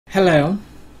Hello,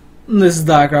 this is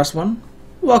the Across One.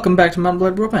 Welcome back to Mount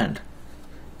Blood Warband.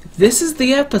 This is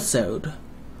the episode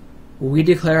where we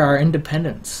declare our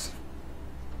independence.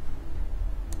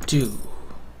 Do.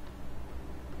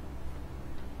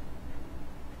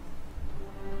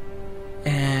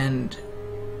 And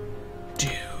do.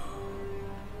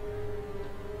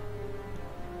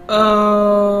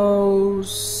 Oh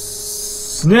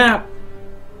snap!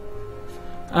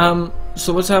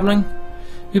 So what's happening?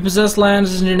 You possess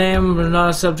lands in your name but are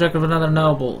not a subject of another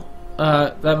noble.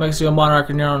 That makes you a monarch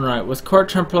in your own right, with court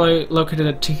temporarily located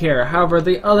at here. However,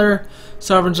 the other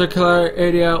sovereigns of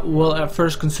Caladia will at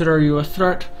first consider you a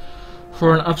threat,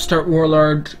 for an upstart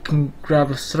warlord can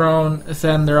grab a throne,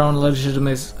 then their own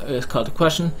legitimacy is called into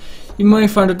question. You may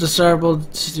find it desirable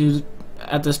to,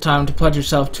 at this time, to pledge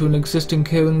yourself to an existing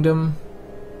kingdom.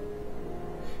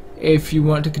 If you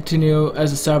want to continue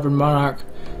as a sovereign monarch,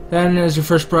 then as your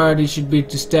first priority should be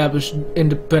to establish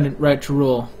independent right to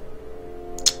rule.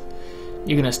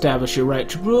 You can establish your right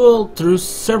to rule through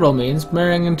several means.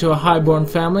 Marrying into a highborn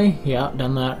family, yeah,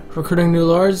 done that. Recruiting new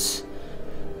lords,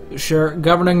 sure.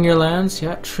 Governing your lands,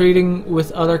 yeah. Treating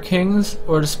with other kings,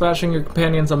 or dispatching your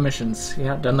companions on missions,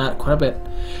 yeah, done that quite a bit.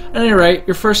 At any rate,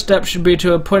 your first step should be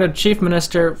to appoint a chief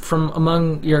minister from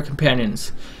among your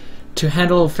companions. To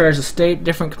handle affairs of state,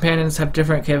 different companions have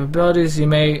different capabilities. You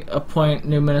may appoint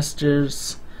new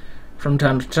ministers from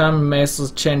time to time. You may also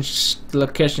change the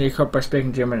location of your court by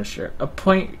speaking to your minister.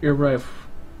 Appoint your wife.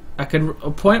 I could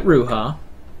appoint Ruha.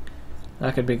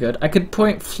 That could be good. I could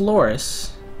appoint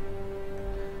Floris.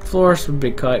 Floris would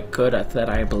be quite good at that,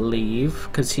 I believe,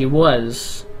 because he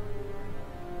was,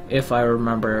 if I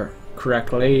remember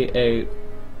correctly, a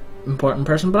important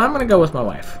person. But I'm going to go with my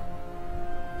wife.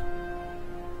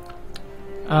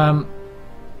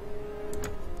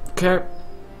 Okay.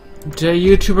 The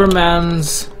YouTuber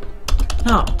man's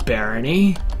not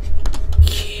barony.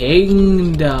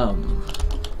 Kingdom.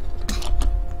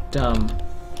 Dumb.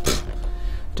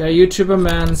 The YouTuber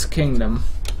man's kingdom.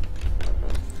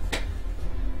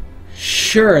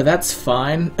 Sure, that's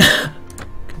fine.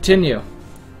 Continue.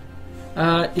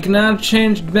 You can now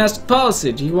change domestic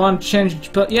policy. Do you want to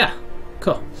change? Yeah.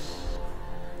 Cool.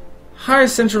 High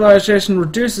centralization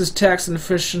reduces tax and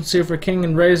efficiency for king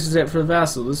and raises it for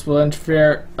vassal. This will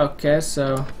interfere. Okay,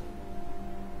 so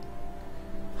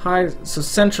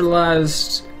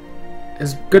centralized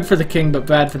is good for the king but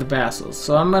bad for the vassals.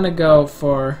 So I'm gonna go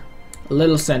for a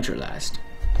little centralized.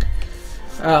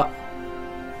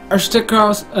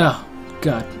 Aristocracy. Oh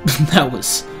god, that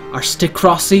was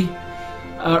aristocracy.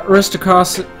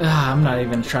 Aristocracy. I'm not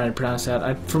even trying to pronounce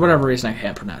that. For whatever reason, I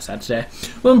can't pronounce that today.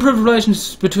 Will improve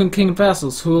relations between king and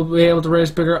vassals, who will be able to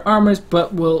raise bigger armies,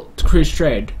 but will decrease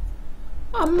trade.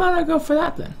 I'm gonna go for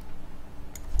that then.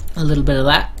 A little bit of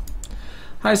that.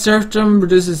 High serfdom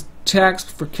reduces tax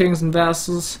for kings and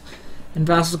vassals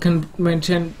can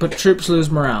maintain, but troops lose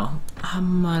morale.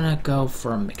 I'm gonna go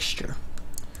for a mixture.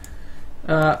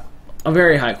 A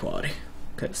very high quality,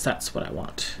 because that's what I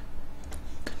want.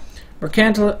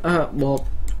 Well,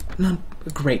 not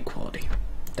great quality.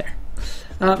 There.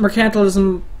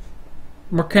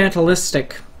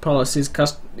 Mercantilistic policies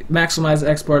maximize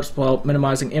exports while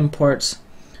minimizing imports,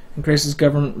 increases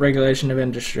government regulation of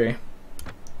industry.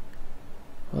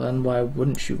 Well, then why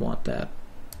wouldn't you want that?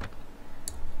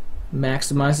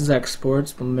 Maximizes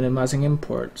exports while minimizing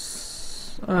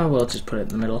imports. Oh, well, just put it in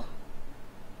the middle.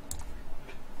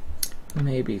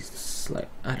 Maybe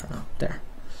I don't know. There.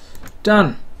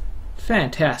 Done.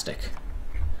 Fantastic.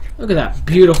 Look at that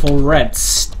beautiful red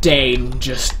stain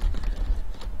just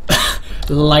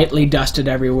lightly dusted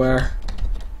everywhere.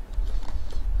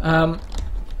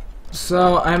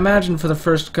 So I imagine for the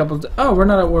first couple of oh, we're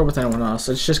not at war with anyone else.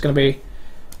 It's just going to be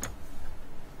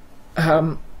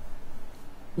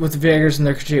with the Viegers and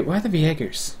their Khajiit. Why the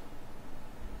Viegers?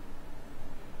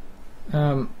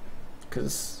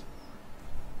 Because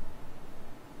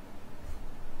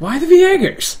why the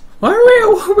Viegers? Why are we at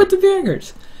war with the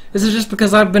Viegers? Is it just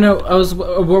because I was at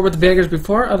war with the Viegers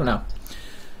before? I don't know.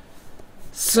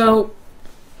 So,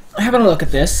 having a look at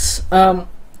this,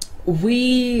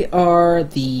 we are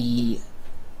the...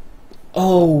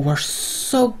 Oh, we're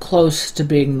so close to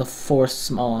being the 4th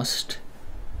smallest.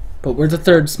 But we're the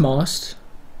 3rd smallest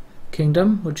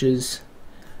kingdom, which is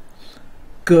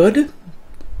good.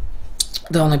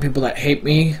 The only people that hate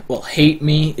me,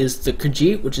 is the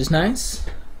Khajiit, which is nice.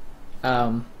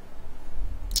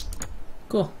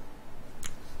 Cool.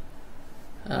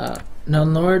 No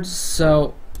lords,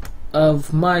 so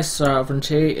of my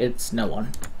sovereignty, it's no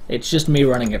one. It's just me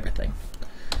running everything.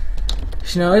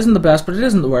 You know, it isn't the best, but it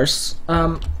isn't the worst.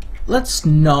 Let's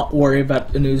not worry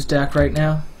about the news deck right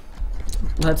now.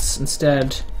 let's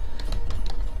instead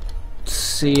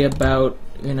see about,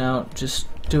 you know, just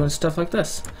doing stuff like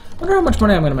this. I wonder how much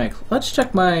money I'm gonna make. Let's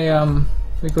check my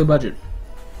weekly budget.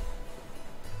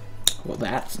 Well,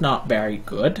 that's not very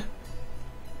good.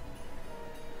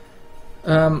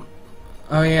 Oh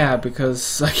yeah,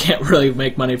 because I can't really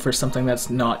make money for something that's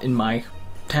not in my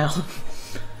town.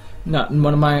 Not in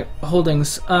one of my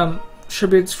holdings.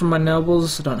 Tributes from my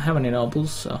nobles. I don't have any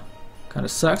nobles, so kinda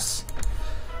sucks.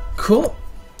 Cool.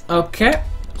 Okay.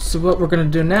 So what we're gonna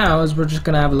do now is we're just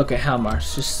gonna have a look at Halmar.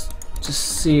 Just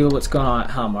see what's going on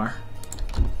at Halmar.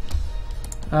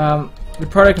 The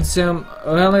party consume.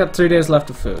 We only got 3 days left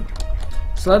of food.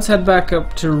 So let's head back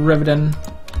up to Rivendell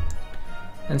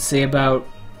and see about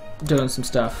doing some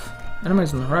stuff.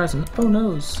 Enemies on the horizon. Oh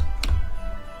noes.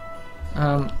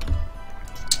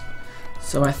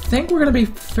 So I think we're gonna be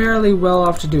fairly well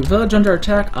off to do. Village under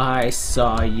attack. I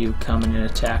saw you come and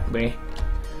attack me.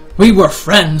 We were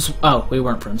friends. Oh, we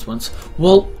weren't friends once.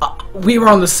 Well, we were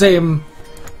on the same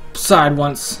side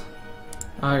once.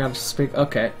 I gotta speak.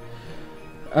 Okay.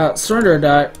 Surrender or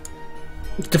die.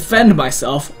 Defend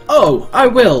myself. Oh, I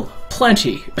will.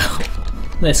 Plenty.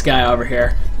 This guy over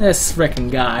here. This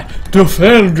frickin' guy.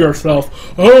 Defend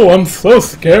yourself. Oh, I'm so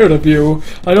scared of you.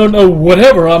 I don't know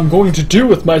whatever I'm going to do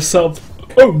with myself.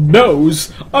 Oh,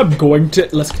 noes. I'm going to...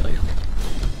 Let's kill you.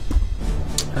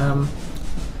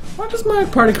 Why does my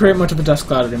party create much of a dust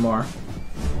cloud anymore?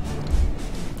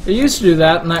 It used to do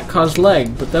that, and that caused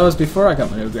lag, but that was before I got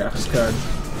my new graphics card.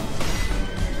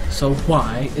 So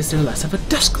why is there less of a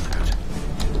dust cloud?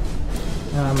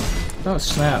 Oh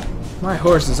snap. My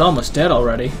horse is almost dead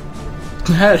already.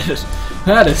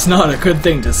 That is not a good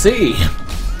thing to see.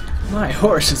 My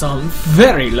horse is on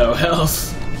very low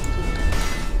health.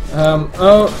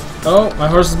 Oh, my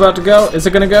horse is about to go. Is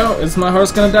it gonna go? Is my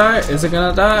horse gonna die? Is it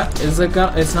gonna die? Is it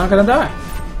gonna... It's not gonna die.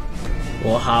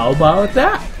 Well, how about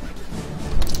that?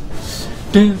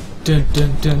 Dun dun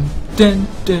dun dun dun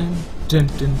dun dun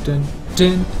dun dun dun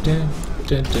dun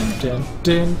dun dun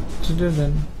dun dun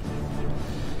dun.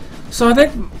 So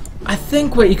I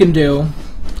think what you can do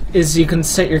is you can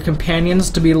set your companions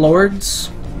to be lords.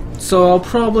 So I'll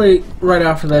probably right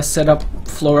after this set up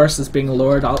Floris as being a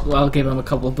lord. I'll give him a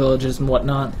couple of villages and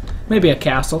whatnot. Maybe a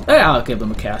castle. Yeah, I'll give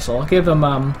him a castle. I'll give him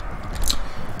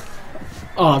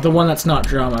oh, the one that's not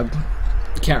drum. I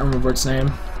can't remember its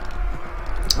name.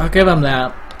 I'll give him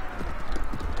that,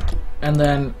 and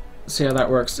then see how that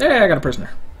works. Hey, I got a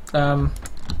prisoner. Don't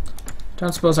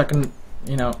suppose I can,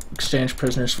 you know, exchange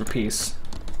prisoners for peace.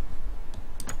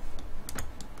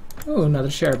 Ooh, another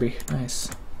Sherby. Nice.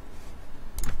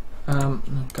 Oh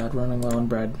god, running low on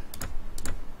bread.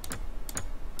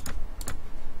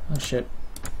 Oh shit.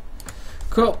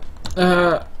 Cool.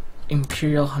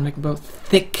 Imperial hunting bow.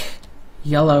 Thick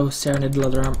yellow Serenade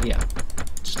leather arm. Yeah.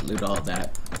 Just loot all of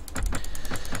that.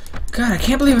 God, I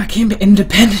can't believe I came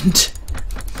independent.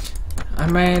 I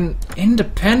mean,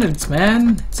 independence,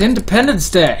 man. It's Independence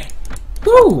Day.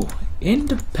 Woo!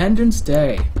 Independence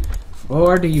Day.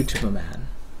 For the YouTuber man.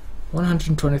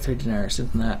 123 denarii,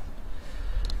 isn't that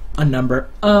a number?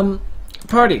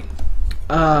 Party.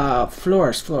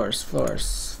 Floris.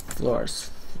 Floris,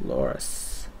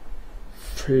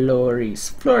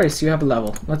 you have a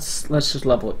level. Let's just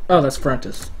level it. Oh, that's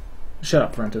Frentis. Shut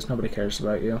up, Frentis. Nobody cares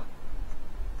about you.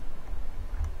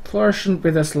 Floris shouldn't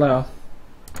be this low.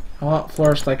 I want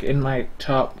Floris like in my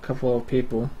top couple of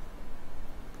people.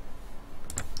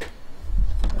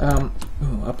 Ooh,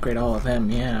 upgrade all of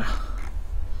them, yeah.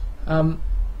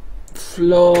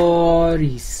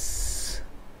 Floris,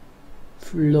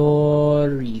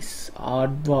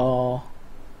 oddball.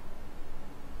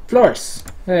 Floris,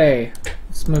 hey,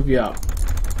 let's move you up.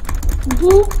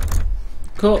 Woo.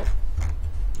 Cool.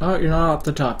 Oh, you're not at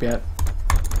the top yet.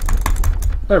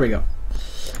 There we go.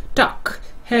 Duck.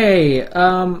 Hey,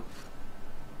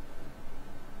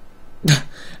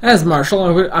 as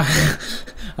Marshal,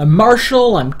 I'm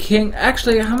Marshal, I'm King.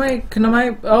 Actually, how many can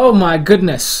I? Oh my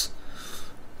goodness.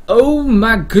 Oh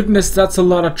my goodness, that's a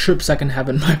lot of troops I can have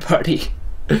in my party.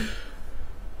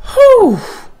 Whew.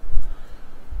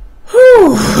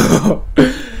 Whew.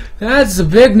 That's a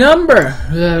big number.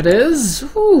 That is.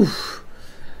 Whew.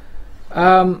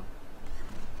 I'd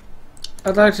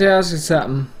like to ask you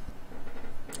something.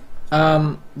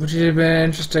 Would you be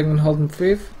interested in holding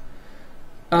Fief?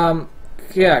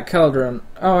 Yeah, Keldron.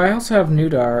 Oh, I also have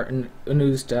Nudar and a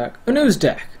news deck. A news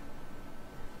deck!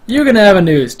 You're gonna have a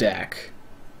news deck.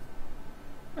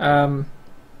 I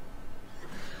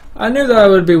knew that I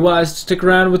would be wise to stick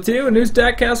around with you. A news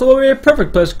deck castle will be a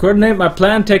perfect place to coordinate my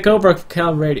plan, take over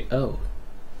Cal Radio. Oh.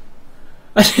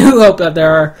 I do hope that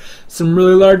there are some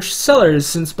really large cellars,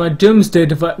 since my doomsday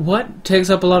device... What? Takes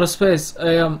up a lot of space.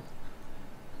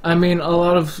 I mean, a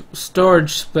lot of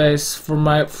storage space for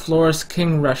my Florist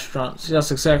King restaurants.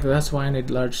 Yes, exactly. That's why I need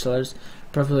large cellars.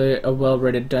 Preferably a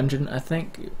well-rated dungeon, I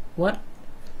think. What?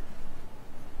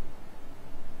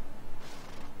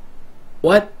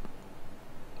 What?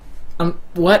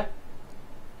 What?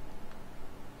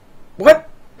 What?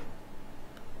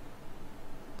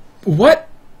 What?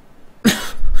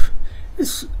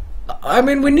 I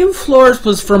mean, we knew Flores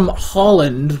was from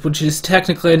Holland, which is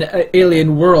technically an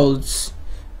alien world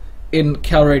in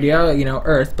Calradia, you know,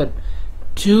 Earth, but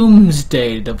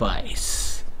doomsday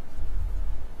device.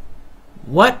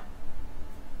 What?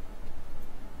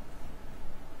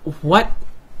 What?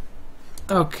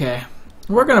 Okay.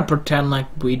 We're gonna pretend like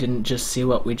we didn't just see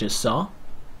what we just saw.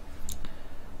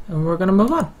 And we're gonna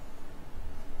move on.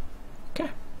 Okay.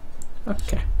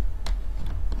 Okay.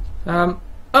 Oh!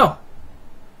 Oh!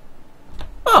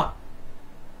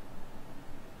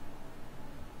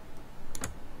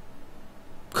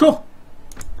 Cool!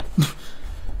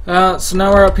 So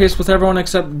now we're at peace with everyone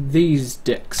except these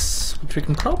dicks, which we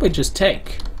can probably just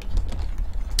take.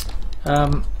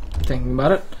 Thinking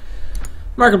about it.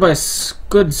 Marketplace.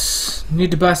 Goods.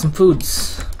 Need to buy some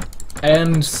foods.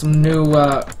 And some new,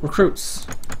 recruits.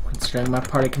 Considering my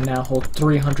party can now hold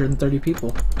 330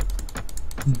 people.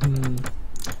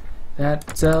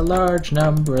 That's a large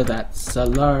number, that's a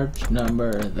large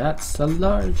number, that's a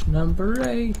large number,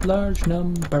 a large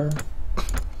number.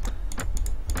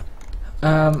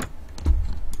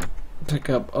 Pick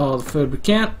up all the food we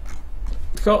can.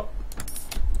 Cool.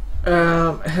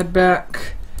 Head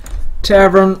back.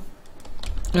 Tavern.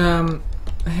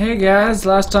 Hey guys,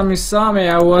 last time you saw me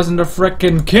I wasn't a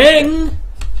frickin' king!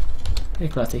 Hey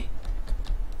Clutty.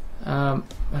 I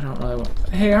don't really want...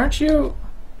 Hey, aren't you...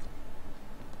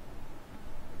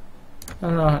 I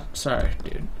don't know. Sorry,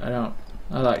 dude. I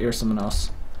thought you were someone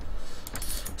else.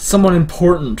 Someone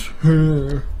important.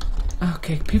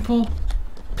 Okay, people,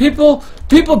 get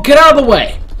out of the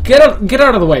way. Get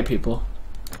out of the way, people.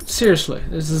 Seriously,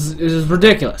 this is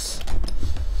ridiculous.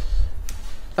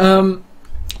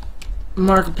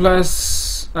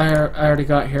 Marketplace. I already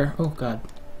got here. Oh God.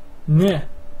 Yeah.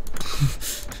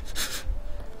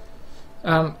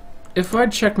 If I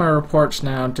check my reports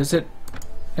now, does it?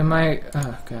 Am I?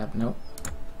 Oh God, nope.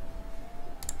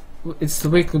 It's the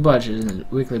weekly budget, isn't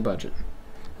it? Weekly budget.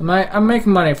 I'm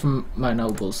making money from my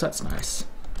nobles. That's nice.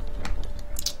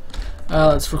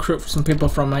 Let's recruit some people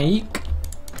from my Eek.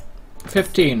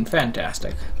 15.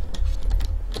 Fantastic.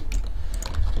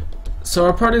 So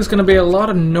our party is going to be a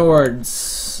lot of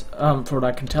Nords. For what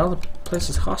I can tell, the place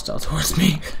is hostile towards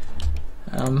me.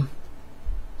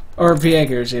 Or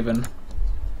Viegers even.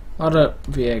 A lot of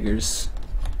Viegers.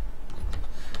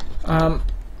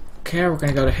 Okay, we're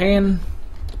gonna go to Hain.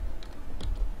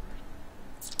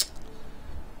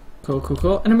 Cool, cool,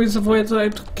 cool. Enemies avoid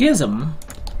Gizm.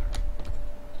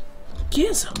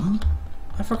 Gizm?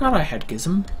 I forgot I had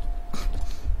Gizm.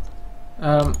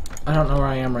 I don't know where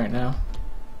I am right now.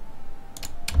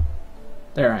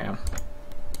 There I am.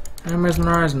 Enemies on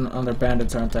the horizon. Oh, they're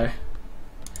bandits, aren't they?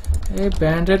 Hey,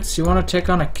 bandits, you want to take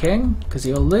on a king? Because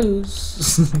you'll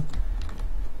lose.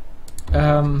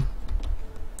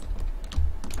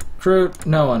 Crew,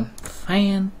 no one.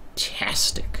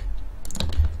 Fantastic.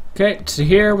 Okay, so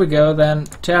here we go then.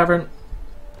 Tavern.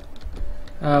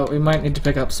 We might need to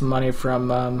pick up some money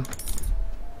from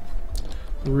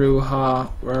Ruha,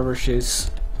 wherever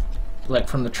she's, like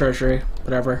from the treasury,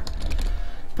 whatever.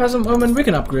 Peasant woman, we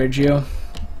can upgrade you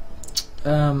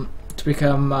to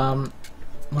become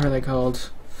what are they called?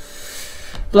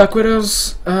 Black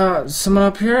Widows. Someone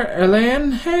up here,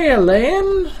 Elaine. Hey,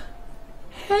 Elaine.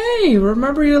 Hey,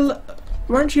 remember you?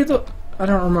 Weren't you the? I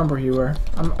don't remember who you were.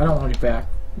 I don't want you back.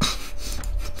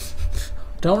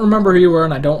 Don't remember who you were,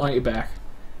 and I don't want you back.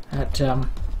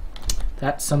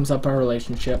 That sums up our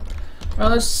relationship. Well,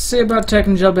 let's see about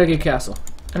taking Jelbegi Castle.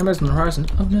 Enemies on the horizon.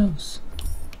 Oh noes.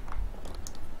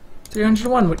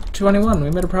 301, 21. We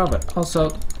made a profit. Also,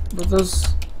 but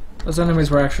those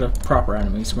enemies were actually proper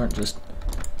enemies. Weren't just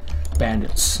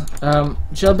bandits.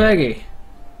 Jelbegi.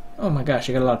 Oh my gosh,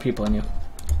 you got a lot of people in you.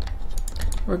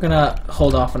 We're gonna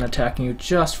hold off on attacking you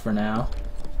just for now.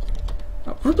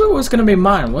 Rublu was gonna be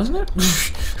mine, wasn't it?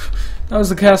 That was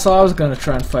the castle I was gonna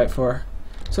try and fight for.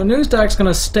 So Newsdyke's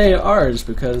gonna stay ours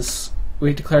because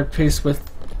we declared peace with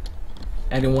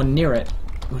anyone near it,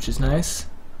 which is nice.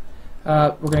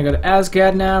 We're gonna go to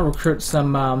Asgad now, recruit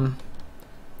some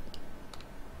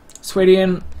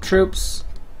Swadian troops.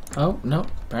 Oh no,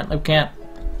 apparently we can't.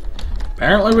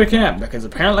 Apparently we can't, because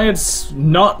apparently it's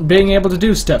not being able to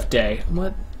do stuff day.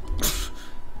 What?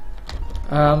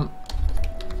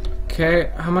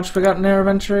 Okay, how much we got in our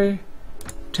inventory?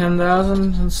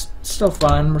 10,000? It's still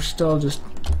fine, we're still just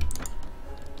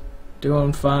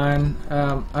doing fine.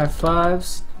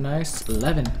 I5s, nice.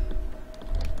 11.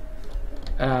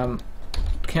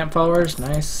 Camp followers,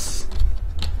 nice.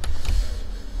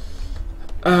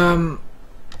 Anyone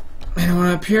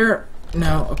up here?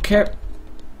 No, okay.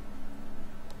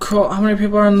 Cool, how many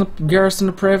people are in the garrison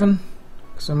of Praven?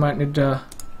 Because we might need to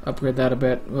upgrade that a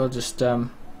bit. We'll just, pick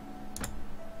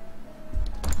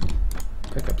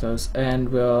up those, and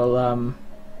we'll,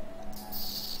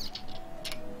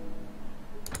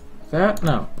 that?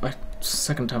 No,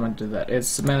 second time I did that.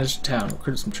 It's manage a town,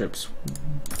 recruit some troops.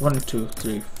 1, 2,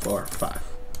 3, 4, 5.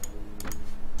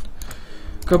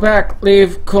 Go back,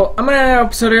 leave, cool. I'm gonna end the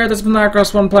episode here. This has been the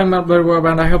Warband playing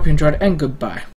Warband. I hope you enjoyed, and goodbye.